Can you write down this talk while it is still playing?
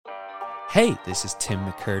Hey, this is Tim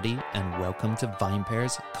McCurdy, and welcome to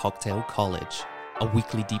VinePair's Cocktail College, a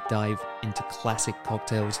weekly deep dive into classic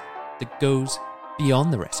cocktails that goes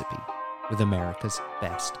beyond the recipe with America's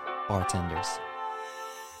best bartenders.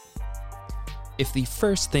 If the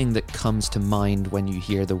first thing that comes to mind when you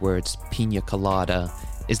hear the words Piña Colada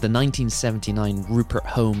is the 1979 Rupert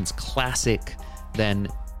Holmes classic, then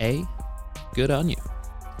A, good on you,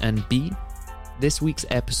 and B, this week's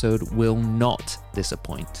episode will not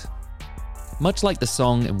disappoint. Much like the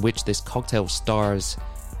song in which this cocktail stars,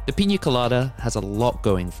 the Piña Colada has a lot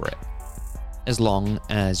going for it. As long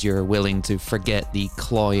as you're willing to forget the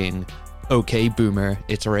cloying, okay boomer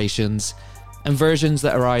iterations, and versions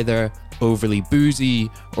that are either overly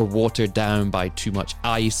boozy or watered down by too much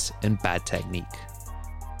ice and bad technique.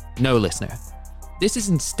 No, listener. This is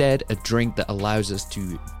instead a drink that allows us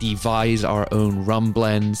to devise our own rum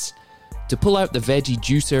blends, to pull out the veggie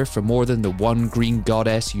juicer for more than the one green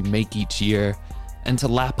goddess you make each year, and to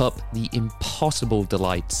lap up the impossible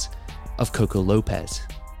delights of Coco Lopez.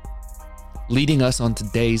 Leading us on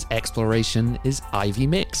today's exploration is Ivy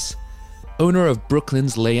Mix, owner of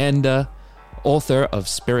Brooklyn's Leyenda, author of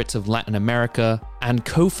Spirits of Latin America, and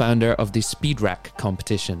co-founder of the Speed Rack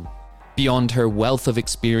competition. Beyond her wealth of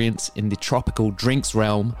experience in the tropical drinks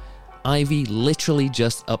realm, Ivy literally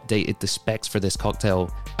just updated the specs for this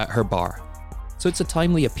cocktail at her bar, so it's a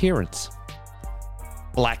timely appearance.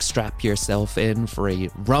 Blackstrap yourself in for a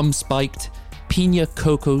rum-spiked, piña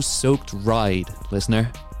cocoa-soaked ride,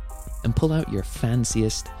 listener, and pull out your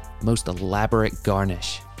fanciest, most elaborate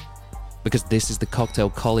garnish. Because this is the Cocktail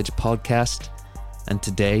College podcast, and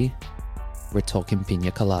today, we're talking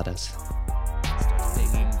piña coladas.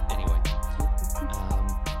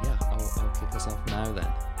 I'll kick us off now then.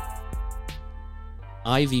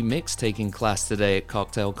 Ivy Mix taking class today at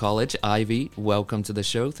Cocktail College. Ivy, welcome to the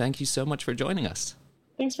show. Thank you so much for joining us.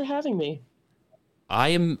 Thanks for having me. I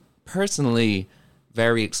am personally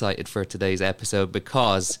very excited for today's episode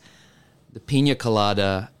because the Piña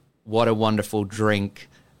Colada, what a wonderful drink,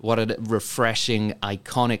 what a refreshing,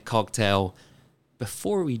 iconic cocktail.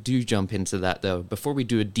 Before we do jump into that though, before we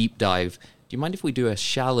do a deep dive, do you mind if we do a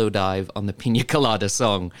shallow dive on the Piña Colada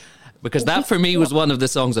song? Because that for me was one of the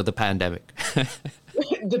songs of the pandemic.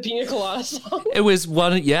 The Piña Colada song? It was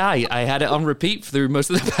one, yeah, I had it on repeat through most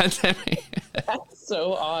of the pandemic. That's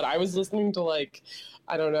so odd. I was listening to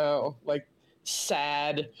I don't know,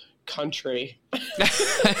 sad country.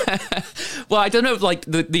 Well, I don't know,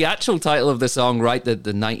 the actual title of the song, right, the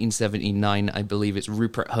 1979, I believe it's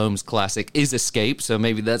Rupert Holmes classic, is Escape, so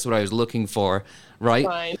maybe that's what I was looking for, right?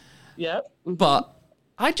 Fine. Yep. Mm-hmm. But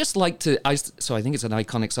I'd just like to, so I think it's an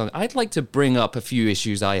iconic song. I'd like to bring up a few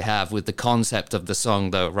issues I have with the concept of the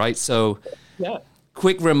song, though, right? So, yeah.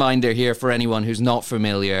 Quick reminder here for anyone who's not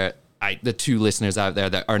familiar, the two listeners out there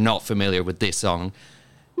that are not familiar with this song.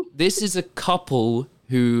 This is a couple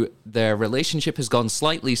who their relationship has gone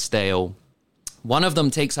slightly stale. One of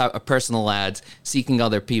them takes out a personal ad seeking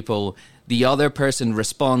other people. The other person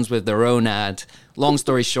responds with their own ad. Long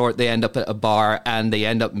story short, they end up at a bar and they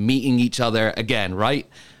end up meeting each other again, right?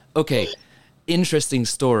 Okay, interesting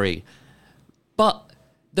story. But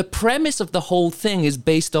the premise of the whole thing is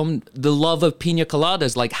based on the love of piña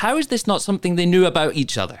coladas. How is this not something they knew about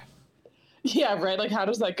each other? Yeah, right? How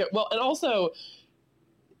does that go? Well, and also,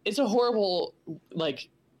 it's a horrible,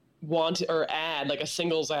 want or ad, a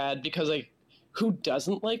singles ad, because, who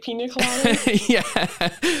doesn't like piña coladas? Yeah.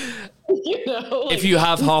 You know? If you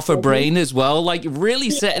have half a brain as well, really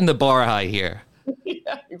setting the bar high here.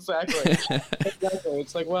 Yeah, exactly. Exactly.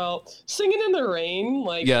 It's Singing in the Rain,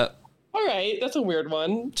 yeah. All right, that's a weird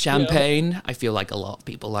one. Champagne. You know? I feel like a lot of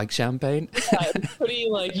people like champagne. Yeah, it's pretty,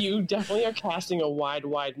 you definitely are casting a wide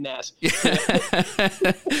net.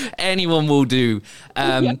 Anyone will do.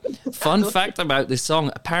 Yeah, exactly. Fun fact about this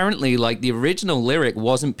song, apparently, the original lyric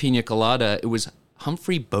wasn't Piña Colada, it was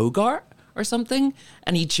Humphrey Bogart or something,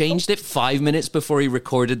 and he changed it 5 minutes before he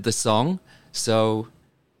recorded the song, so...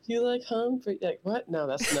 You like Humphrey? What? No,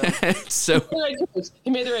 that's not. So he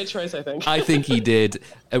made the right choice, I think. I think he did.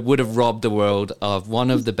 It would have robbed the world of one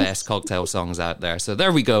of the best cocktail songs out there. So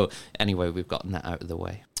there we go. Anyway, we've gotten that out of the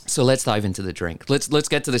way. So let's dive into the drink. Let's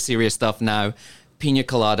get to the serious stuff now. Piña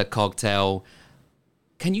Colada cocktail.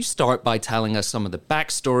 Can you start by telling us some of the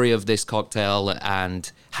backstory of this cocktail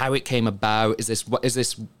and how it came about? Is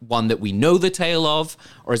this one that we know the tale of,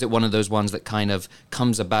 or is it one of those ones that kind of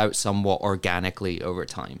comes about somewhat organically over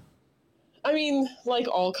time? I mean, like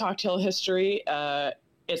all cocktail history,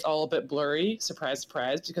 it's all a bit blurry. Surprise,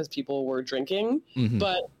 surprise, because people were drinking. Mm-hmm.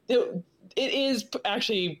 But it is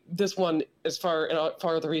actually, this one, as far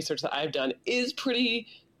as the research that I've done, is pretty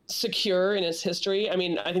secure in its history. I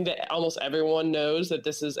mean, I think that almost everyone knows that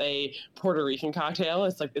this is a Puerto Rican cocktail.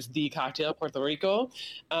 It's the cocktail Puerto Rico.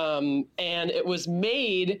 And it was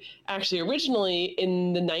made actually originally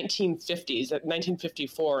in the 1950s, at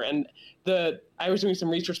 1954. And I was doing some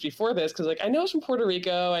research before this because I know it's from Puerto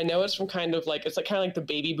Rico. I know it's from kind of like the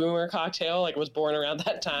baby boomer cocktail, like it was born around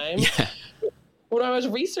that time. Yeah. When I was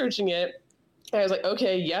researching it, I was like,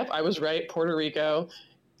 okay, yep, I was right, Puerto Rico.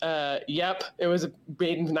 Yep, it was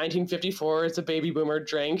made in 1954. It's a baby boomer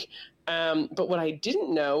drink. But what I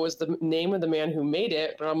didn't know was the name of the man who made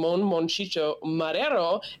it, Ramon Monchicho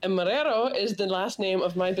Marrero. And Marrero is the last name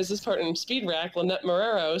of my business partner in Speed Rack, Lynette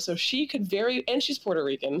Marrero. So she could and she's Puerto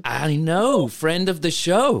Rican. I know, friend of the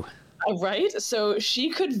show. Right? So she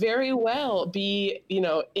could very well be,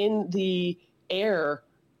 in the air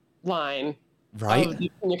line. Right. Of the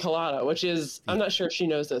pina colada, which is, I'm not sure if she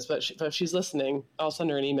knows this, but if she's listening, I'll send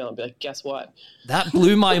her an email and be like, guess what? That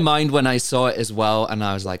blew my mind when I saw it as well. And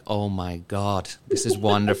I was like, oh my God, this is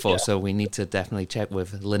wonderful. Yeah. So we need to definitely check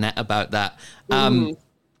with Lynette about that.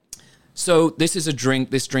 So this is a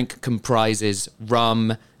drink. This drink comprises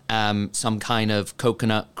rum, some kind of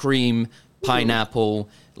coconut cream, pineapple,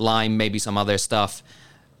 lime, maybe some other stuff.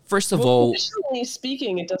 First of all, traditionally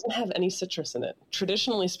speaking, it doesn't have any citrus in it.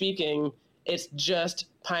 Traditionally speaking, it's just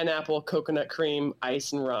pineapple, coconut cream,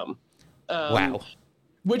 ice, and rum. Wow.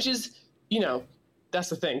 Which is, that's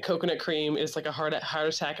the thing. Coconut cream is like a heart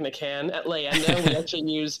attack in a can. At Leyenda, we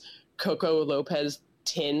actually use Coco Lopez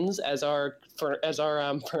tins as our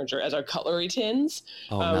furniture, as our cutlery tins.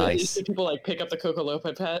 Oh, nice. People pick up the Coco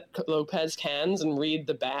Lopez cans and read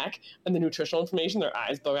the back and the nutritional information. Their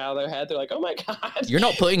eyes bug out of their head. They're like, "Oh my God, you're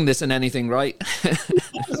not putting this in anything, right?"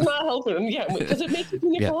 It's not helping. Yeah, because it makes a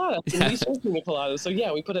pina colada. Yeah. We serve pina colada, so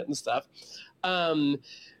yeah, we put it in stuff.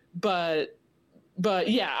 But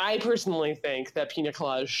yeah, I personally think that pina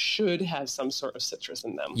coladas should have some sort of citrus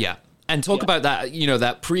in them. Yeah. And talk about that,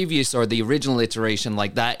 that previous or the original iteration,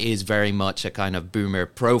 that is very much a kind of boomer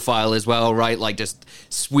profile as well, right? Like just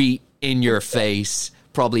sweet, in your face,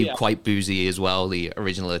 probably quite boozy as well, the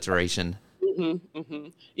original iteration. Mm-hmm, mm-hmm.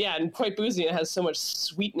 Yeah, and quite boozy. It has so much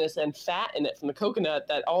sweetness and fat in it from the coconut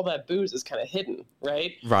that all that booze is kind of hidden,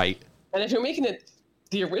 right? Right. And if you're making it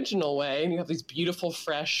the original way, and you have these beautiful,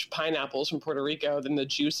 fresh pineapples from Puerto Rico, then the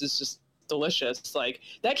juice is just delicious.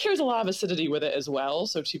 That carries a lot of acidity with it as well.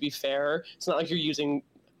 So to be fair, it's not like you're using,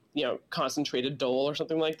 concentrated Dole or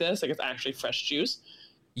something like this. It's actually fresh juice.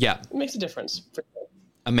 Yeah, it makes a difference. For sure.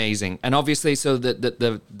 Amazing. And obviously, so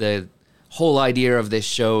the whole idea of this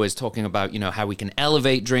show is talking about how we can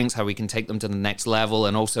elevate drinks, how we can take them to the next level,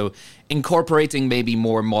 and also incorporating maybe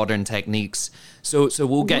more modern techniques. So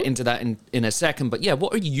we'll get into that in a second. But yeah,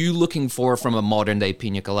 what are you looking for from a modern day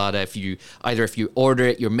pina colada? If you order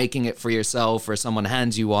it, you're making it for yourself, or someone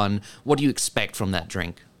hands you one, what do you expect from that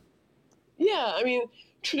drink? Yeah, I mean,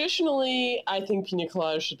 traditionally, I think pina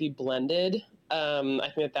coladas should be blended. I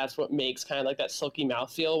think that's what makes kind of like that silky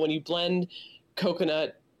mouthfeel. When you blend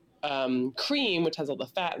coconut cream, which has all the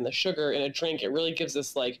fat and the sugar in a drink, it really gives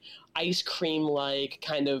this ice cream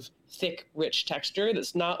kind of thick, rich texture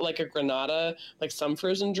that's not like a granada, like some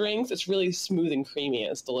frozen drinks. It's really smooth and creamy,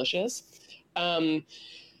 and it's delicious.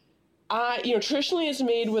 Traditionally it's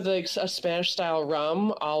made with a Spanish style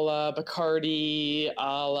rum, a la Bacardi,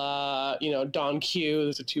 a la, Don Q.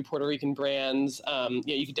 Those are two Puerto Rican brands.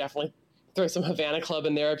 You could definitely throw some Havana Club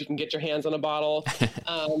in there if you can get your hands on a bottle.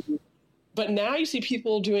 But now you see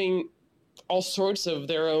people doing all sorts of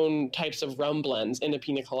their own types of rum blends in a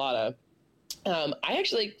pina colada. I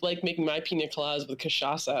actually like making my pina coladas with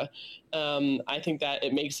cachaça. I think that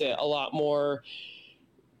it makes it a lot more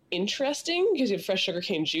interesting because you have fresh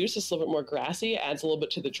sugarcane juice. It's a little bit more grassy, adds a little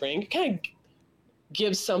bit to the drink. It kind of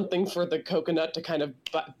gives something for the coconut to kind of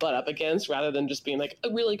butt up against rather than just being like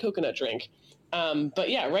a really coconut drink. But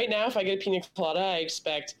yeah, right now, if I get a pina colada, I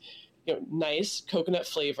expect nice coconut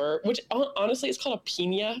flavor, which honestly is called a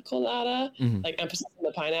pina colada, emphasis on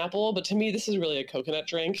the pineapple. But to me, this is really a coconut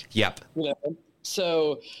drink. Yep.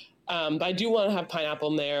 So, but I do want to have pineapple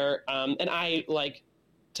in there, and I like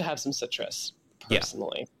to have some citrus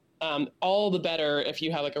personally. Yeah. All the better if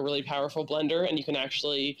you have a really powerful blender and you can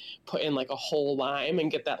actually put in a whole lime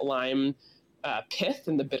and get that lime pith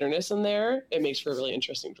and the bitterness in there. It makes for a really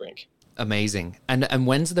interesting drink. Amazing. And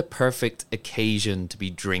when's the perfect occasion to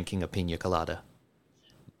be drinking a pina colada?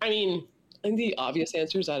 I mean, I think the obvious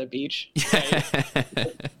answer is at a beach. Right?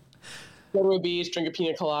 Go to a beach, drink a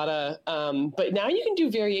pina colada. But now you can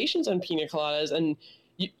do variations on pina coladas, and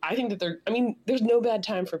I think that there's no bad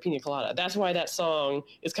time for pina colada. That's why that song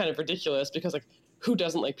is kind of ridiculous, because who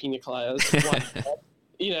doesn't like pina coladas?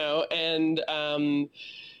 And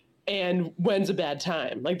and when's a bad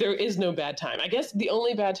time. Like there is no bad time. I guess the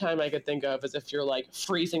only bad time I could think of is if you're like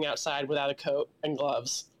freezing outside without a coat and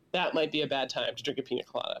gloves. That might be a bad time to drink a pina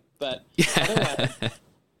colada, but otherwise,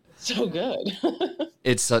 so good.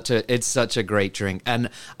 It's such a great drink. And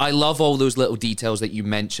I love all those little details that you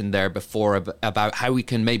mentioned there before about how we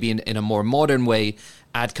can maybe in a more modern way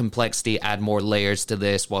add complexity, add more layers to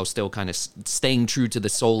this while still kind of staying true to the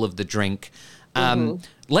soul of the drink.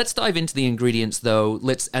 Let's dive into the ingredients though.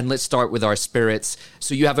 Let's start with our spirits.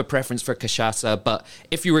 So you have a preference for cachaça, but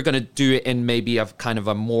if you were going to do it in maybe a kind of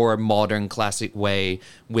a more modern classic way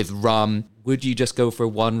with rum, would you just go for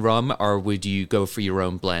one rum or would you go for your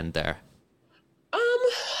own blend there?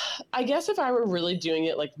 I guess if I were really doing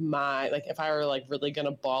it if I were like really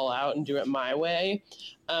gonna ball out and do it my way,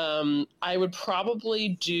 I would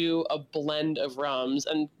probably do a blend of rums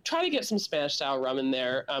and try to get some Spanish style rum in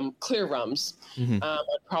there, clear rums. I'd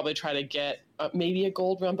probably try to get maybe a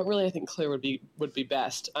gold rum, but really I think clear would be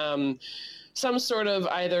best. Some sort of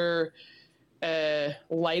either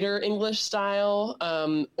lighter English style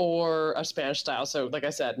or a Spanish style. So like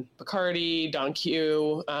I said, Bacardi, Don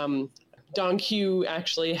Q. Don Q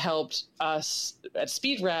actually helped us at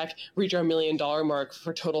Speed Rack reach our $1 million mark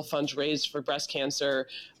for total funds raised for breast cancer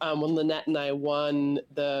when Lynette and I won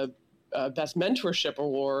the Best Mentorship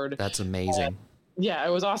Award. That's amazing. Yeah, it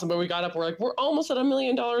was awesome. But we got up, we're like, we're almost at $1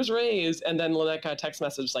 million raised. And then Lynette got a text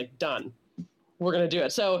message like, done. We're going to do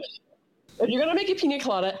it. So if you're going to make a pina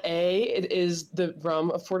colada, it is the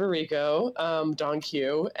rum of Puerto Rico, Don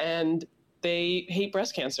Q, and they hate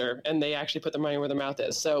breast cancer and they actually put their money where their mouth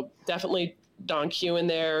is. So definitely Don Q in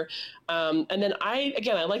there. And then I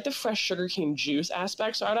like the fresh sugarcane juice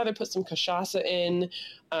aspect. So I'd either put some cachaça in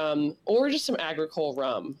or just some agricole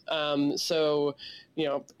rum. So,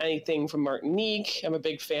 anything from Martinique. I'm a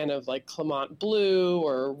big fan of like Clement Blue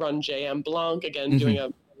or Run JM Blanc, again, doing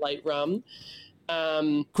a light rum.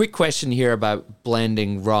 Quick question here about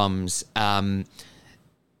blending rums.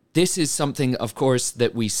 This is something, of course,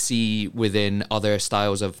 that we see within other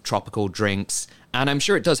styles of tropical drinks. And I'm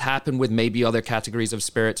sure it does happen with maybe other categories of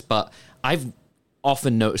spirits, but I've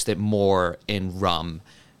often noticed it more in rum.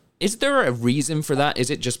 Is there a reason for that? Is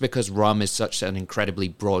it just because rum is such an incredibly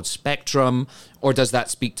broad spectrum? Or does that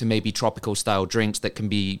speak to maybe tropical style drinks that can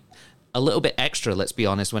be a little bit extra, let's be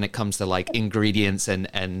honest, when it comes to like ingredients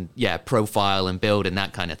and profile and build and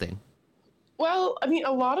that kind of thing? Well, I mean,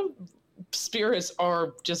 a lot of spirits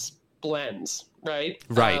are just blends, right?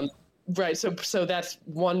 Right. Right. So that's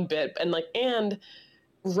one bit. And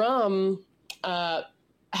rum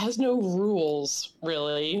has no rules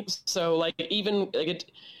really. So like even like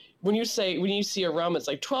when you see a rum, it's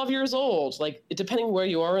like 12 years old. Like depending where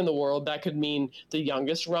you are in the world, that could mean the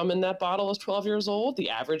youngest rum in that bottle is 12 years old.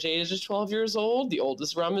 The average age is 12 years old. The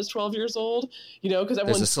oldest rum is 12 years old. Because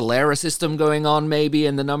there's a Solera system going on maybe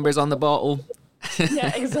in the numbers on the bottle.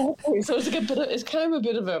 Yeah, exactly. So it's kind of a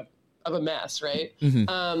bit of a mess, right?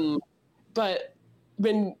 But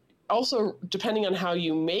when also depending on how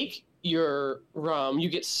you make your rum, you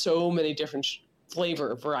get so many different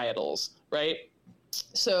flavor varietals, right?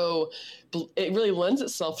 So it really lends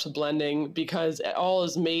itself to blending because it all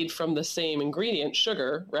is made from the same ingredient,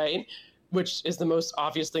 sugar, right? Which is the most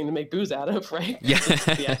obvious thing to make booze out of, right? Yeah.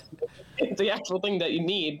 It's the actual thing that you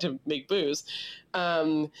need to make booze.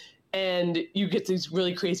 And you get these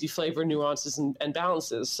really crazy flavor nuances and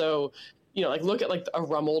balances. So, like look at like a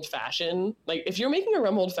rum old fashioned. Like if you're making a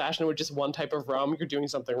rum old fashioned with just one type of rum, you're doing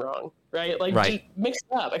something wrong, right? Like just mix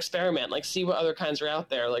it up, experiment, like see what other kinds are out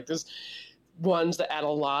there. Like there's ones that add a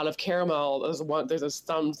lot of caramel. There's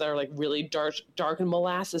some that are like really dark and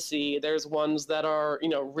molassesy. There's ones that are,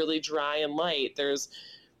 really dry and light. There's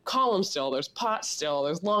column still, there's pot still,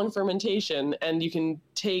 there's long fermentation, and you can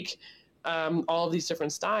take all of these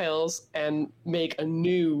different styles and make a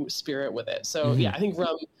new spirit with it. So I think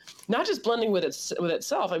rum, not just blending with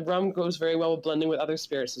itself, like rum goes very well with blending with other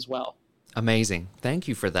spirits as well. Amazing. Thank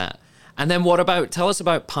you for that. And then tell us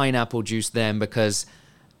about pineapple juice then, because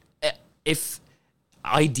if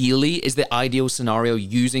ideally is the ideal scenario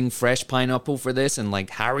using fresh pineapple for this, and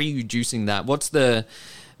like how are you juicing that? What's the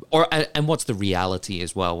reality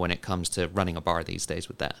as well when it comes to running a bar these days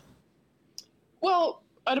with that? Well,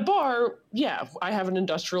 at a bar, I have an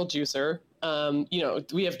industrial juicer.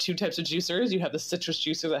 We have two types of juicers. You have the citrus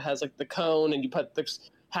juicer that has like the cone and you put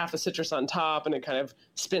half the citrus on top and it kind of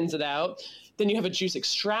spins it out. Then you have a juice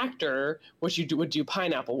extractor, which would do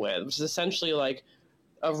pineapple with, which is essentially like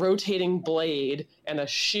a rotating blade and a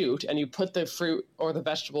chute, and you put the fruit or the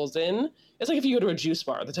vegetables in. It's like if you go to a juice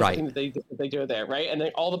bar, the type of thing that they do there, right? And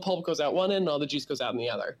then all the pulp goes out one end and all the juice goes out in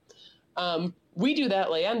the other. We do that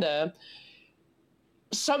Leyenda.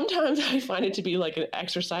 Sometimes I find it to be like an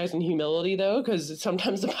exercise in humility, though, because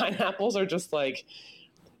sometimes the pineapples are just like,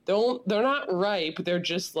 they're not ripe. They're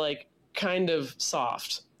just like kind of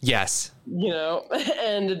soft. Yes.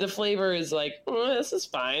 And the flavor is like, this is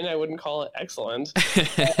fine. I wouldn't call it excellent.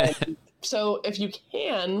 So if you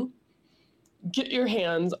can get your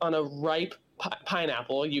hands on a ripe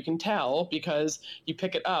pineapple, you can tell because you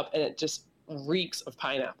pick it up and it just reeks of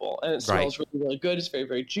pineapple, and it smells really, really good. It's very,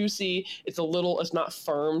 very juicy. It's not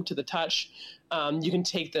firm to the touch. You can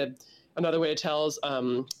take another way to tell is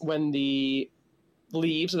when the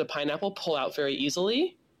leaves of the pineapple pull out very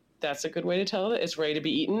easily. That's a good way to tell that it's ready to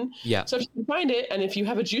be eaten. Yeah. So if you can find it, and if you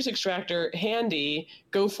have a juice extractor handy,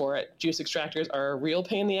 go for it. Juice extractors are a real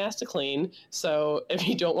pain in the ass to clean. So if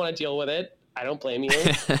you don't want to deal with it, I don't blame you.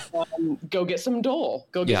 Go get some Dole.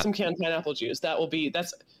 Go get some canned pineapple juice.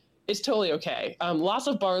 It's totally okay. Lots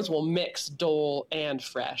of bars will mix Dole and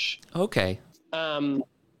fresh. Okay. Because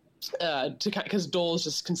Dole is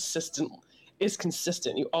just consistent. It's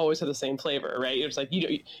consistent. You always have the same flavor, right? It's like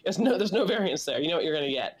there's no variance there. You know what you're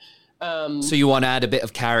gonna get. So you want to add a bit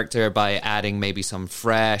of character by adding maybe some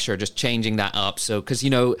fresh or just changing that up. So because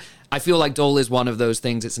I feel like Dole is one of those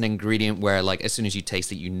things. It's an ingredient where like as soon as you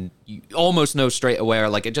taste it, you almost know straight away. Or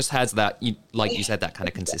like it just has that, like you said, that kind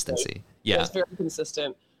of consistency. Yeah, it's very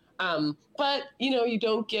consistent. But you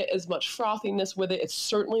don't get as much frothiness with it. It's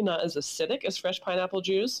certainly not as acidic as fresh pineapple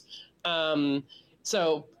juice.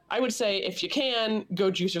 So I would say if you can,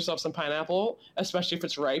 go juice yourself some pineapple, especially if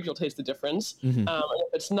it's ripe. You'll taste the difference. And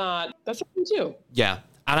if it's not, that's something too. Yeah.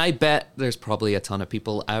 And I bet there's probably a ton of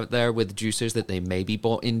people out there with juicers that they maybe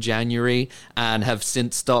bought in January and have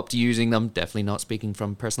since stopped using them. Definitely not speaking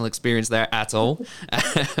from personal experience there at all.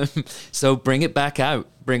 So bring it back out.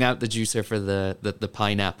 Bring out the juicer for the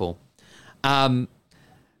pineapple. And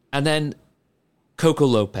then Coco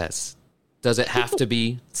Lopez. Does it have to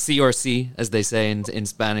be C or C, as they say in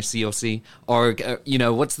Spanish, C or C? Or,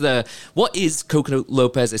 what is Coco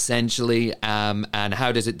Lopez essentially, and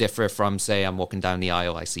how does it differ from, say, I'm walking down the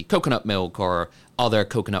aisle, I see coconut milk or other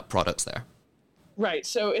coconut products there? Right,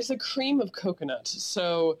 so it's a cream of coconut.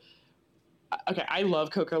 So, okay, I love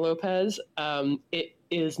Coco Lopez. It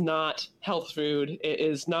is not health food. It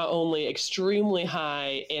is not only extremely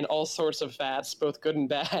high in all sorts of fats, both good and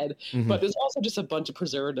bad, but there's also just a bunch of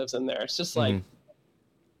preservatives in there. It's just like,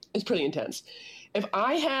 it's pretty intense. If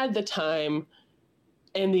I had the time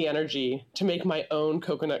and the energy to make my own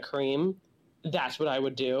coconut cream, that's what I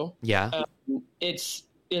would do. Yeah. It's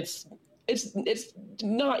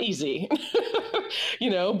not easy,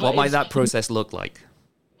 But what might that process look like?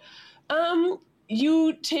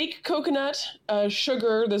 You take coconut,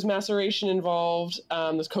 sugar, there's maceration involved,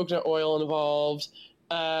 there's coconut oil involved.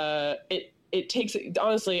 It takes,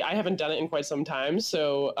 honestly, I haven't done it in quite some time.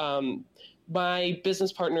 So my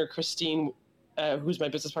business partner, Christine, who's my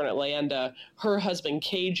business partner at Leyenda, her husband,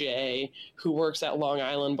 KJ, who works at Long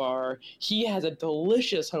Island Bar, he has a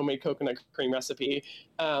delicious homemade coconut cream recipe.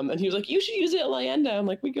 And he was like, you should use it at Leyenda. I'm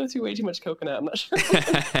like, we go through way too much coconut. I'm not sure.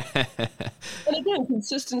 And again,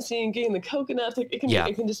 consistency and getting the coconut, it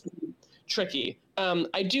can just be tricky.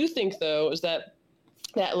 I do think, though, is that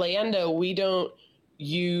at Leyenda, we don't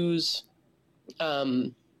use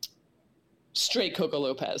straight Coco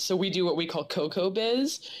Lopez. So we do what we call Coco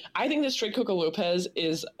Biz. I think that straight Coco Lopez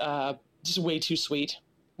is just way too sweet,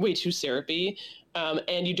 way too syrupy.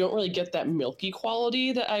 And you don't really get that milky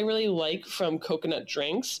quality that I really like from coconut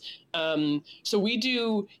drinks. So we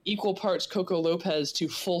do equal parts Coco Lopez to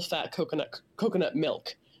full fat coconut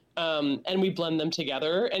milk. And we blend them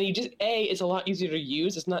together. And it's a lot easier to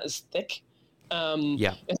use. It's not as thick.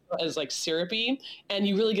 It's not as like syrupy, and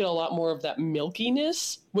you really get a lot more of that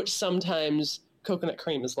milkiness, which sometimes coconut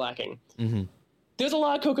cream is lacking. There's a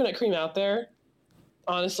lot of coconut cream out there.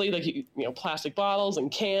 Honestly, like plastic bottles and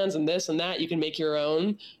cans and this and that. You can make your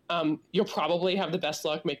own. You'll probably have the best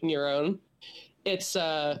luck making your own. It's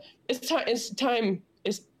very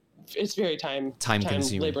time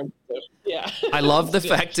consuming. Labor intensive. Yeah. I love the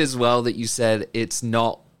fact as well that you said it's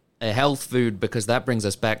not a health food, because that brings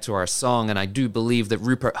us back to our song. And I do believe that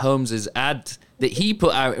Rupert Holmes's ad that he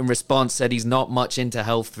put out in response said he's not much into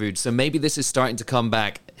health food. So maybe this is starting to come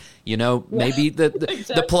back. Maybe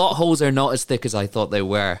the plot holes are not as thick as I thought they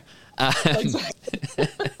were.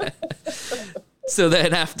 So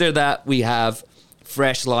then after that, we have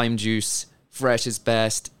fresh lime juice. Fresh is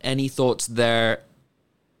best. Any thoughts there?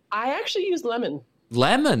 I actually use lemon.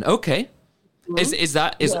 Lemon, okay.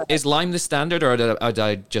 Is lime the standard, or did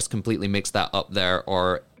I just completely mix that up there?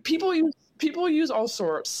 Or people use all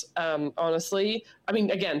sorts. Honestly, I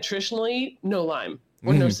mean, again, traditionally, no lime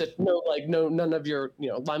or none of your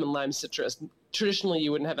lime and lime citrus. traditionally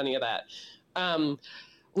you wouldn't have any of that.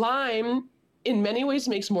 Lime, in many ways,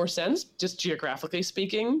 makes more sense, just geographically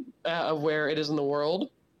speaking, of where it is in the world.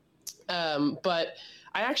 But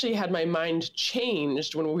I actually had my mind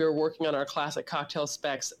changed when we were working on our classic cocktail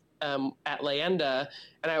specs at Leyenda,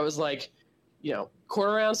 and I was like,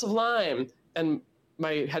 quarter ounce of lime, and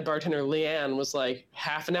my head bartender Leanne was like,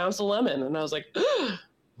 half an ounce of lemon, and I was like,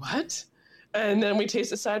 what? And then we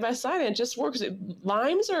tasted side by side, and it just works.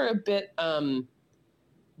 Limes are a bit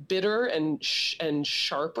bitter and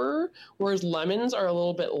sharper, whereas lemons are a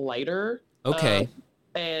little bit lighter. Okay.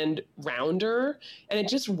 And rounder, and it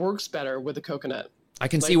just works better with the coconut. I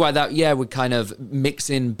can see why that, would kind of mix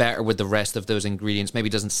in better with the rest of those ingredients. Maybe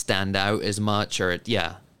doesn't stand out as much, or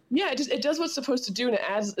Yeah, it does what's supposed to do, and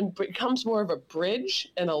it becomes more of a bridge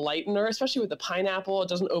and a lightener, especially with the pineapple. It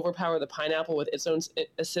doesn't overpower the pineapple with its own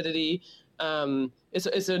acidity.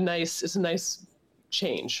 It's a nice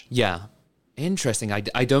change. Yeah. Interesting.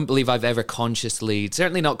 I don't believe I've ever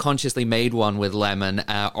certainly not consciously made one with lemon,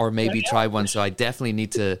 or maybe tried one. So I definitely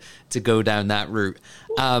need to go down that route.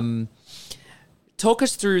 Talk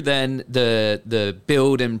us through then the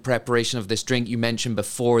build and preparation of this drink. You mentioned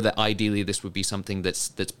before that ideally this would be something that's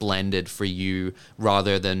blended for you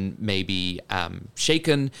rather than maybe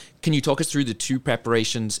shaken. Can you talk us through the two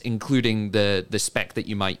preparations, including the spec that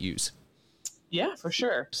you might use? Yeah, for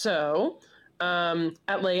sure. So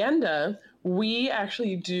at Leyenda, we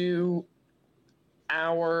actually do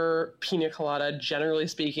our pina colada, generally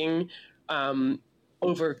speaking,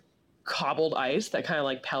 over cobbled ice, that kind of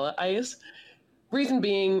like pellet ice. Reason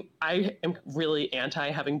being, I am really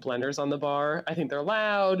anti having blenders on the bar. I think they're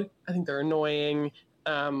loud. I think they're annoying.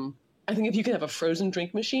 I think if you can have a frozen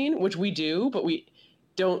drink machine, which we do, but we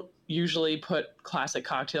don't usually put classic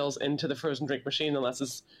cocktails into the frozen drink machine unless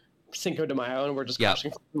it's Cinco de Mayo and we're just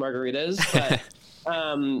crushing margaritas.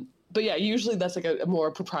 But yeah, usually that's like a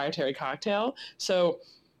more proprietary cocktail. So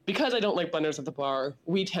because I don't like blenders at the bar,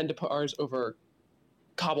 we tend to put ours over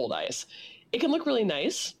cobbled ice. It can look really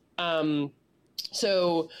nice.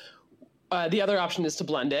 So the other option is to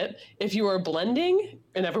blend it. If you are blending,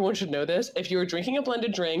 and everyone should know this, if you're drinking a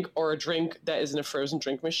blended drink or a drink that is in a frozen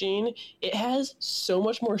drink machine, it has so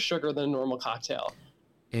much more sugar than a normal cocktail.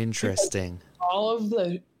 Interesting.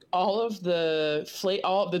 Because all of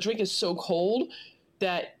the drink is so cold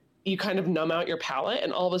that you kind of numb out your palate,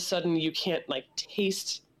 and all of a sudden you can't like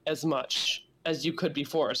taste as much as you could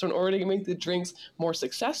before. So in order to make the drinks more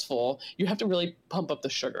successful, you have to really pump up the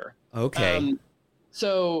sugar. Okay.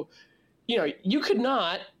 So, you could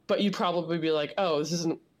not, but you'd probably be like, oh, this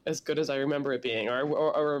isn't as good as I remember it being,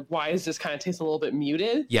 or why is this kind of taste a little bit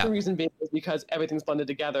muted? Yeah. The reason being is because everything's blended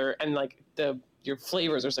together, and like your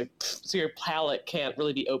flavors are like, so your palate can't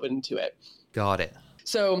really be open to it. Got it.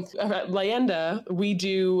 So at Leyenda, we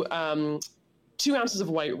do 2 ounces of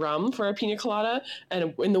white rum for our pina colada,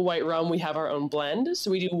 and in the white rum we have our own blend. So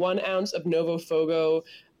we do 1 ounce of Novo Fogo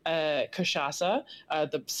cachaça,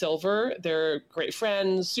 the silver. They're great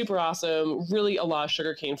friends, super awesome, really a lot of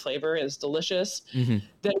sugarcane flavor. It's delicious. Mm-hmm.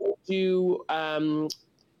 Then we do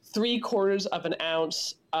 3/4 of an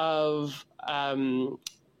ounce of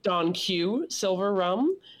Don Q silver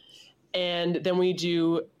rum, and then we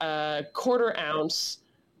do 1/4 ounce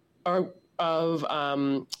of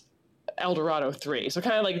El Dorado 3. So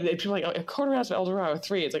kind of like people are like, 1/4 ounce of El Dorado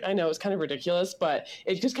 3. It's like, I know it's kind of ridiculous, but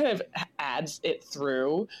it just kind of adds it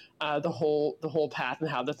through the whole path and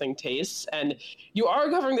how the thing tastes. And you are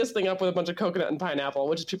covering this thing up with a bunch of coconut and pineapple,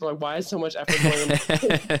 which is people are like, why is so much effort going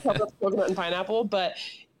into coconut and pineapple? But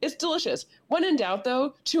it's delicious. When in doubt,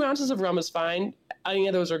 though, 2 ounces of rum is fine. Any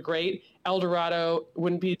of those are great. El Dorado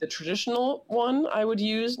wouldn't be the traditional one I would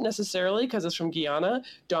use necessarily because it's from Guyana.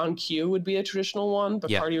 Don Q would be a traditional one.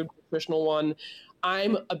 Bacardi would be a traditional one.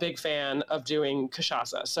 I'm a big fan of doing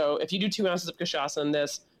cachaça. So if you do 2 ounces of cachaça in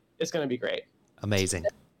this, it's going to be great. Amazing.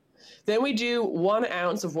 Then we do 1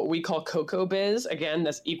 ounce of what we call Cocoa Biz. Again,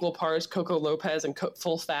 that's equal parts Coco Lopez and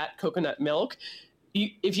full fat coconut milk.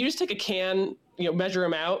 If you just take a can, measure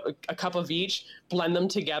them out, a cup of each, blend them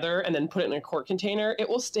together, and then put it in a quart container, it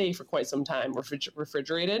will stay for quite some time,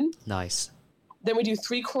 refrigerated. Nice. Then we do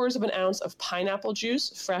 3/4 of an ounce of pineapple juice.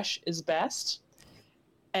 Fresh is best.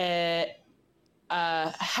 A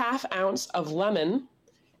half ounce of lemon,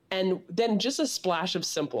 and then just a splash of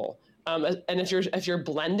Simple. And if you're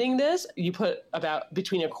blending this, you put about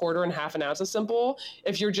between 1/4 and half an ounce of Simple.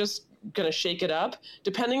 If you're just going to shake it up,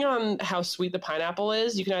 depending on how sweet the pineapple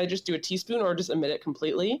is, you can either just do a teaspoon or just omit it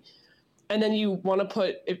completely. And then you want to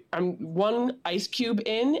put 1 ice cube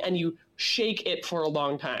in, and you shake it for a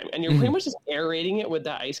long time. And you're pretty much just aerating it with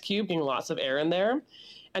the ice cube, getting lots of air in there.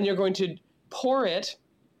 And you're going to pour it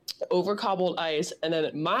over cobbled ice. And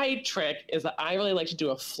then my trick is that I really like to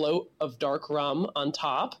do a float of dark rum on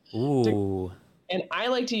top. Ooh. And I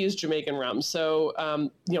like to use Jamaican rum.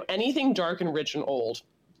 So, anything dark and rich and old.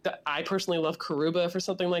 I personally love Karuba for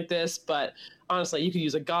something like this, but honestly, you could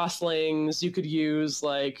use a Gosling's, you could use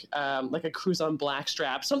like a Cruzon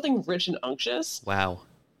Blackstrap, something rich and unctuous. Wow.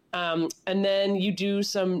 And then you do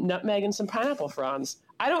some nutmeg and some pineapple fronds.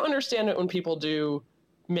 I don't understand it when people do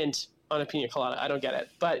mint on a pina colada. I don't get it.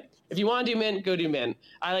 But if you want to do mint, go do mint.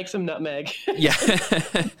 I like some nutmeg. Yeah.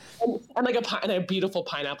 and a beautiful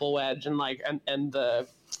pineapple wedge and the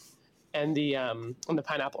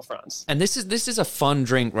pineapple fronds. And this is a fun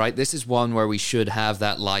drink, right? This is one where we should have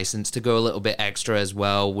that license to go a little bit extra as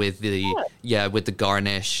well with the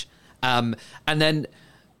garnish. And then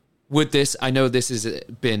would this, I know this has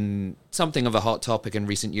been something of a hot topic in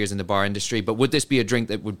recent years in the bar industry, but would this be a drink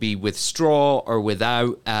that would be with straw or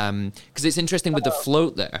without? Because it's interesting with the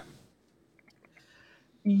float there.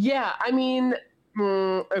 Yeah, I mean,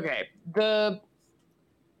 okay.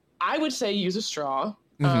 I would say use a straw.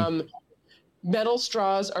 Mm-hmm. Metal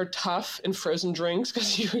straws are tough in frozen drinks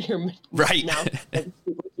because your right. mouth is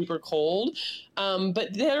super, super cold.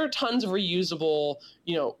 But there are tons of reusable,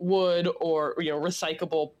 wood or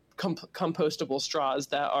recyclable, compostable straws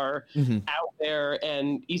that are out there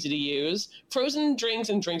and easy to use. Frozen drinks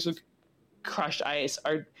and drinks with crushed ice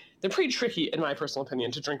they're pretty tricky, in my personal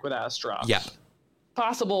opinion, to drink without a straw. Yeah,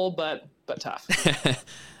 possible, but tough.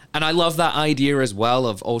 And I love that idea as well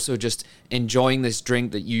of also just enjoying this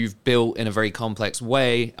drink that you've built in a very complex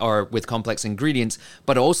way or with complex ingredients,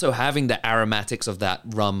 but also having the aromatics of that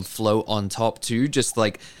rum float on top too. Just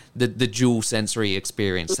like the dual sensory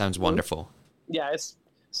experience sounds wonderful. Yeah, it's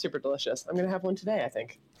super delicious. I'm going to have one today, I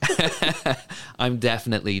think. I'm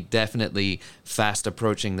definitely fast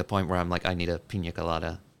approaching the point where I'm like, I need a pina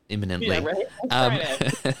colada imminently. Yeah,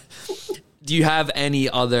 right? Do you have any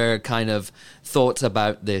other kind of thoughts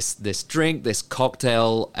about this drink, this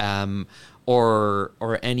cocktail,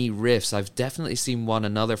 or any riffs? I've definitely seen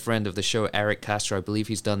another friend of the show, Eric Castro. I believe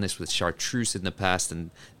he's done this with chartreuse in the past, and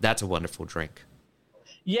that's a wonderful drink.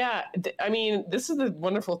 Yeah, I mean, this is the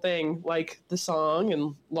wonderful thing, like the song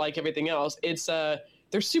and like everything else. It's they're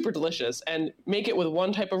super delicious, and make it with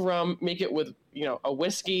one type of rum, make it with a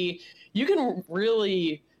whiskey. You can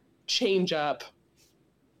really change up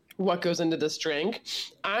what goes into this drink.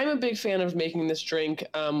 I'm a big fan of making this drink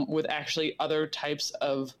with actually other types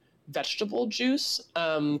of vegetable juice.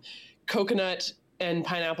 Coconut and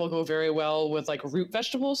pineapple go very well with like root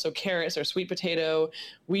vegetables, so carrots or sweet potato.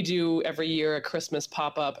 We do every year a Christmas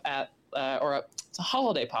pop-up at it's a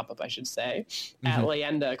holiday pop-up, I should say, at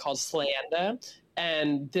Leyenda called Slayenda.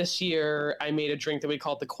 And this year I made a drink that we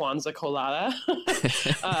called the Kwanzaa Colada,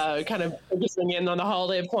 kind of focusing in on the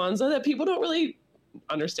holiday of Kwanzaa that people don't really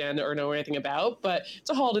understand or know anything about, but it's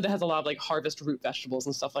a holiday that has a lot of like harvest root vegetables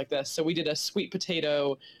and stuff like this. So we did a sweet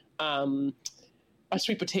potato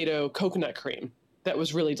coconut cream that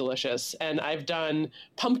was really delicious. And I've done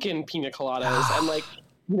pumpkin pina coladas and like,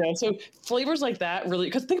 so flavors like that really,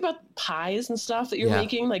 because think about pies and stuff that you're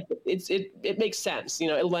making, like it makes sense,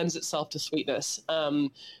 it lends itself to sweetness.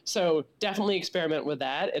 So definitely experiment with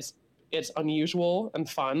that. It's unusual and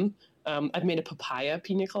fun. I've made a papaya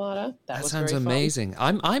pina colada. That sounds amazing.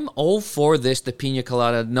 I'm all for the pina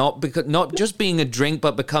colada, not just being a drink,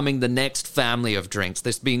 but becoming the next family of drinks.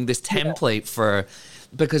 This being this template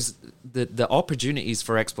because the opportunities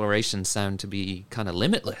for exploration sound to be kind of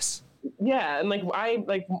limitless. Yeah, and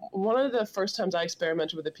one of the first times I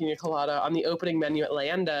experimented with the pina colada on the opening menu at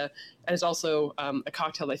Leyenda, and it's also a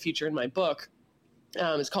cocktail I feature in my book.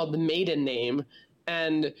 It's called the Maiden Name,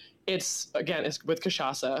 and it's with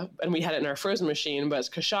cachaça, and we had it in our frozen machine, but it's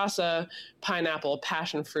cachaça, pineapple,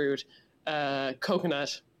 passion fruit,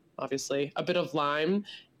 coconut, obviously, a bit of lime,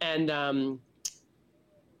 and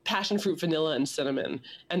passion fruit, vanilla, and cinnamon.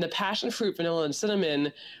 And the passion fruit, vanilla, and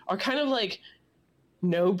cinnamon are kind of like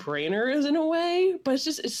no-brainers in a way, but it's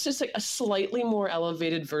just like a slightly more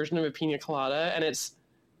elevated version of a pina colada, and it's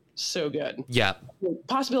so good. Yeah.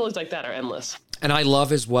 Possibilities like that are endless. And I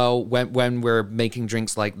love as well when we're making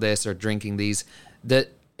drinks like this or drinking these, that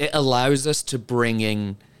it allows us to bring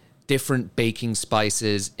in different baking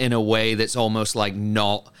spices in a way that's almost like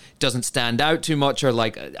doesn't stand out too much, or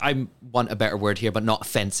like, I want a better word here, but not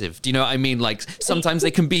offensive. Do you know what I mean? Like sometimes they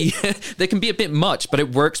can be a bit much, but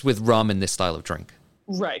it works with rum in this style of drink.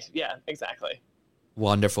 Right. Yeah, exactly.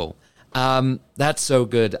 Wonderful. That's so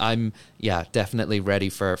good. I'm definitely ready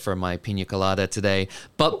for my pina colada today.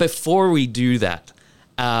 But before we do that,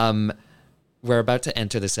 we're about to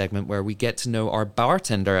enter the segment where we get to know our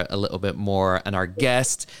bartender a little bit more and our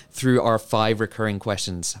guest through our 5 recurring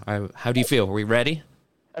questions. How do you feel? Are we ready?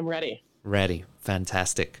 I'm ready. Ready.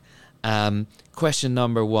 Fantastic. Question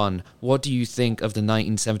number 1. What do you think of the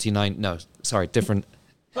 1979... No, sorry, different...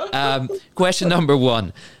 Question number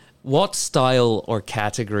 1. What style or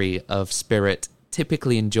category of spirit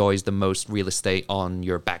typically enjoys the most real estate on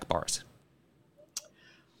your back bars?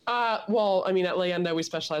 Well, I mean, at Leyenda, we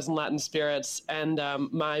specialize in Latin spirits, and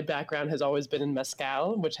my background has always been in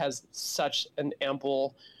mezcal, which has such an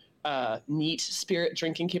ample, neat spirit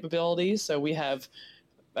drinking capability. So we have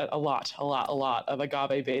a lot of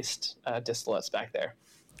agave-based distillates back there.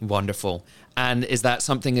 Wonderful. And is that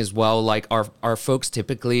something as well, like are folks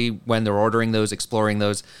typically, when they're ordering those, exploring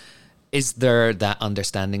those, is there that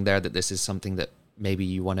understanding there that this is something that maybe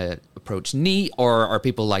you want to approach neat, or are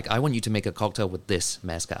people like, I want you to make a cocktail with this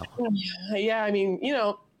mezcal? Yeah, I mean,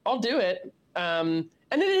 I'll do it. And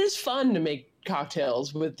it is fun to make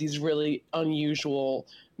cocktails with these really unusual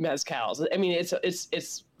mezcals. I mean,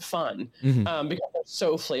 it's fun because they're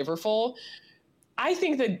so flavorful. I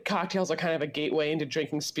think that cocktails are kind of a gateway into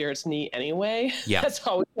drinking spirits neat anyway. Yeah. That's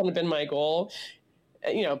always kind of been my goal.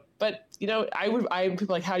 But I'm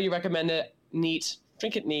people like, how do you recommend it? Neat.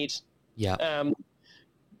 Drink it neat. Yeah.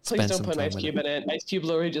 Please don't put an ice cube in it. Ice cube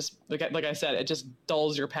literally just, like I said, it just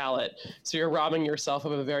dulls your palate. So you're robbing yourself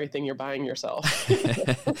of the very thing you're buying yourself.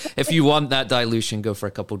 If you want that dilution, go for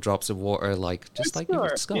a couple drops of water, like you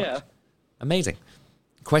would Scotch. Yeah. Amazing.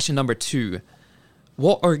 Question number 2.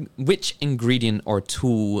 Which ingredient or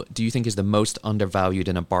tool do you think is the most undervalued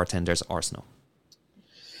in a bartender's arsenal?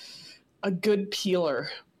 A good peeler.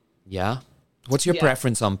 Yeah? What's your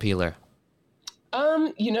preference on peeler?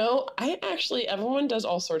 Everyone does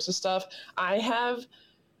all sorts of stuff. I have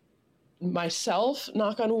myself,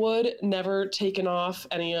 knock on wood, never taken off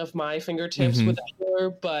any of my fingertips with a peeler,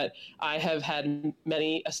 but I have had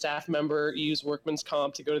a staff member use workman's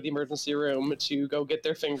comp to go to the emergency room to go get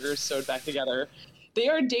their fingers sewed back together. They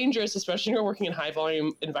are dangerous, especially when you're working in high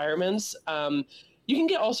volume environments. You can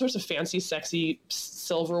get all sorts of fancy, sexy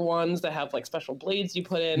silver ones that have like special blades you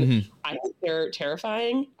put in. I think they're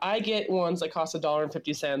terrifying. I get ones that cost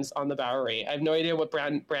 $1.50 on the Bowery. I have no idea what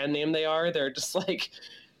brand name they are. They're just like...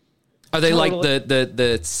 Are they like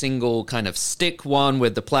the single kind of stick one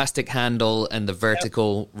with the plastic handle and the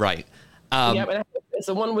vertical? Yep. Right. Yeah, it's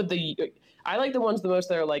the one with I like the ones the most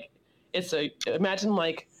that are like, imagine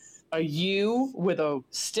like a U with a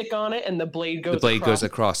stick on it and the blade goes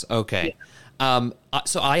across. Okay. Yeah.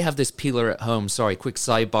 So I have this peeler at home. Sorry, quick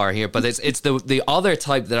sidebar here, but it's the other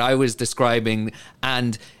type that I was describing,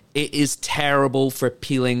 and it is terrible for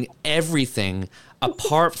peeling everything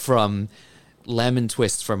apart from lemon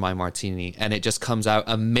twists for my martini, and it just comes out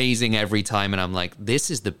amazing every time. And I'm like,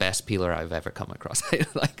 this is the best peeler I've ever come across.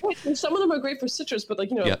 Some of them are great for citrus, but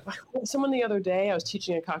someone the other day, I was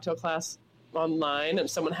teaching a cocktail class online, and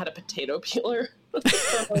someone had a potato peeler.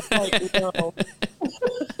 I was like, no.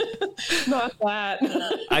 Not that.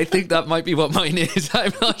 I think that might be what mine is.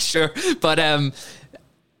 I'm not sure. But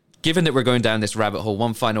given that we're going down this rabbit hole,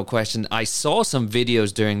 one final question. I saw some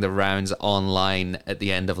videos during the rounds online at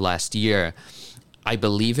the end of last year. I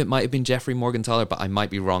believe it might have been Jeffrey Morgenthaler, but I might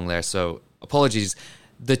be wrong there. So apologies.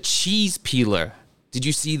 The cheese peeler. Did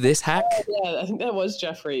you see this hack? Yeah, I think that was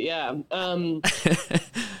Jeffrey. Yeah.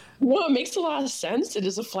 No, it makes a lot of sense. It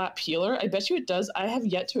is a flat peeler. I bet you it does. I have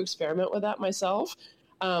yet to experiment with that myself.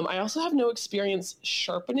 I also have no experience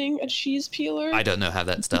sharpening a cheese peeler. I don't know how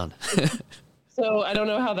that's done. So I don't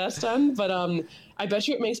know how that's done, but I bet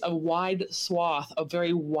you it makes a wide swath, a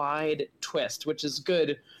very wide twist, which is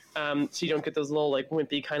good. So you don't get those little like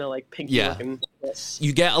wimpy kind of like pinky looking twists.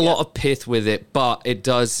 You get a lot of pith with it, but it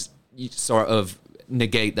does sort of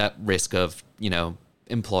negate that risk of,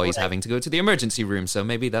 employees having to go to the emergency room. So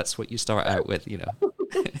maybe that's what you start out with,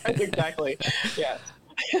 Exactly. Yeah.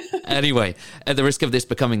 Anyway, at the risk of this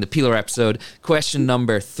becoming the peeler episode, question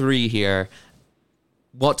number 3 here.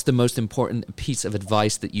 What's the most important piece of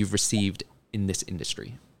advice that you've received in this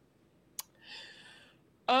industry?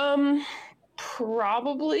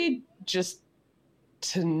 Probably just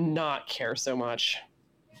to not care so much.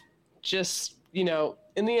 Just, in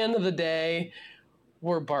the end of the day,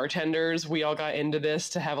 we're bartenders. We all got into this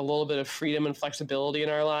to have a little bit of freedom and flexibility in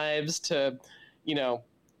our lives, to,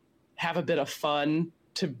 have a bit of fun,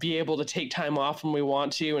 to be able to take time off when we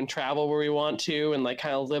want to and travel where we want to and like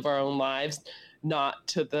kind of live our own lives, not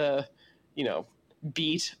to the,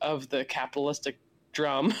 beat of the capitalistic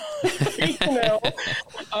drum,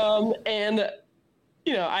 and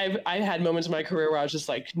you know, I've had moments in my career where I was just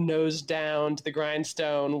like nose down to the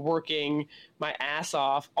grindstone, working my ass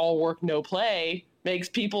off. All work, no play makes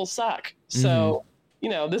people suck. So, you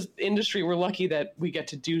know, this industry, we're lucky that we get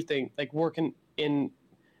to do things like work in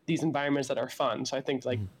these environments that are fun. So I think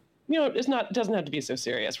like, you know, it doesn't have to be so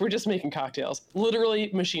serious. We're just making cocktails. Literally,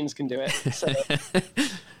 machines can do it. So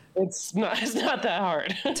it's not that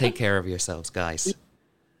hard. Take care of yourselves, guys.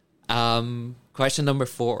 Question number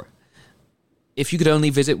 4. If you could only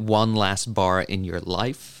visit one last bar in your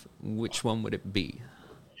life, which one would it be?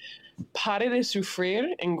 Pare de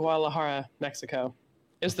Sufrir in Guadalajara, Mexico.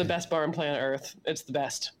 It's the best bar on planet Earth. It's the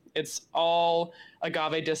best. It's all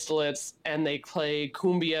agave distillates, and they play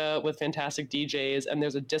cumbia with fantastic DJs, and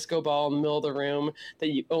there's a disco ball in the middle of the room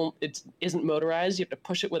that it isn't motorized. You have to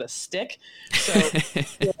push it with a stick. So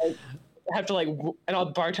you know, have to and all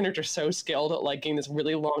the bartenders are so skilled at like getting this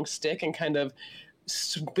really long stick and kind of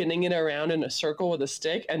spinning it around in a circle with a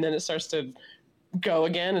stick, and then it starts to go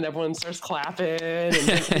again, and everyone starts clapping and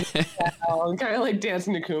kind of like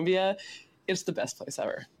dancing to cumbia. It's the best place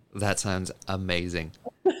ever. That sounds amazing.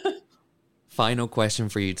 Final question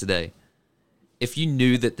for you today. If you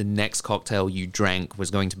knew that the next cocktail you drank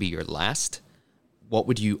was going to be your last, what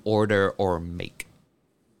would you order or make?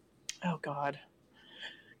 Oh, God.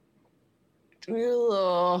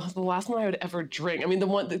 Ugh, the last one I would ever drink. I mean,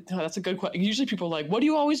 that's a good question. Usually people are like, what do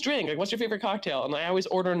you always drink? Like, what's your favorite cocktail? And I always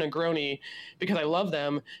order a Negroni because I love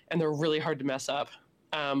them and they're really hard to mess up.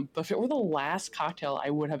 But if it were the last cocktail I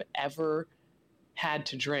would have ever had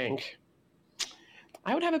to drink,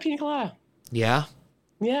 I would have a pina colada. Yeah?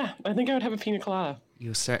 Yeah, I think I would have a pina colada.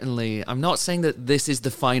 You certainly... I'm not saying that this is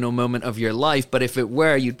the final moment of your life, but if it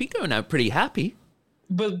were, you'd be going out pretty happy.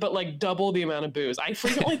 But like double the amount of booze. I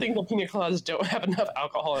frequently think the pina coladas don't have enough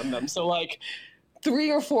alcohol in them. So like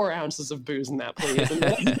 3 or 4 ounces of booze in that, please. And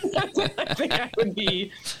I think I would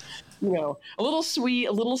be, you know, a little sweet,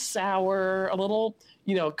 a little sour, a little,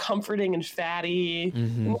 you know, comforting and fatty.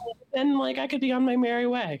 And then like I could be on my merry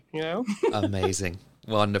way, you know? Amazing.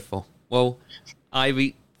 Wonderful. Well,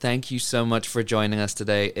 Ivy, thank you so much for joining us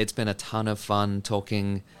today. It's been a ton of fun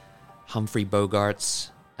talking Humphrey Bogarts,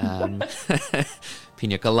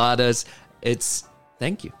 pina coladas.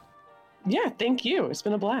 Thank you. Yeah, thank you. It's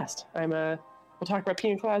been a blast. We'll talk about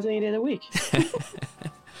pina coladas any day of the week.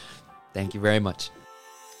 Thank you very much.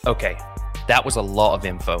 Okay, that was a lot of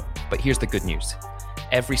info, but here's the good news.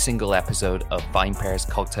 Every single episode of VinePair's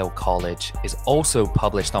Cocktail College is also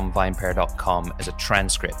published on vinepair.com as a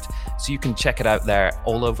transcript, so you can check it out there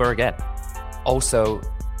all over again. Also,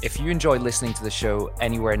 if you enjoy listening to the show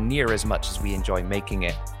anywhere near as much as we enjoy making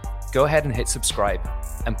it, go ahead and hit subscribe,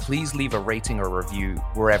 and please leave a rating or review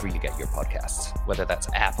wherever you get your podcasts, whether that's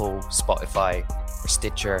Apple, Spotify, or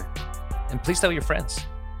Stitcher, and please tell your friends.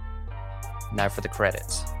 Now for the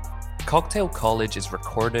credits. Cocktail College is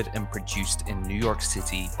recorded and produced in New York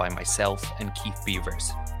City by myself and Keith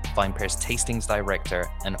Beavers, VinePair's tastings director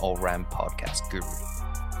and all-round podcast guru.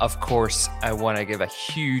 Of course, I want to give a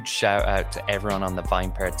huge shout out to everyone on the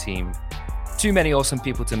VinePair team. Too many awesome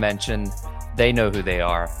people to mention, they know who they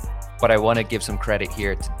are, but I want to give some credit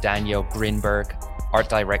here to Daniel Grinberg, art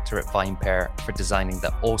director at VinePair, for designing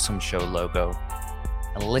the awesome show logo.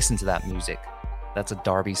 And listen to that music. That's a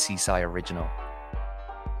Darby Seaside original.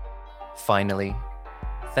 Finally,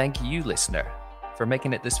 thank you, listener, for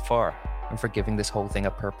making it this far and for giving this whole thing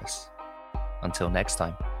a purpose. Until next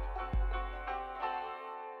time.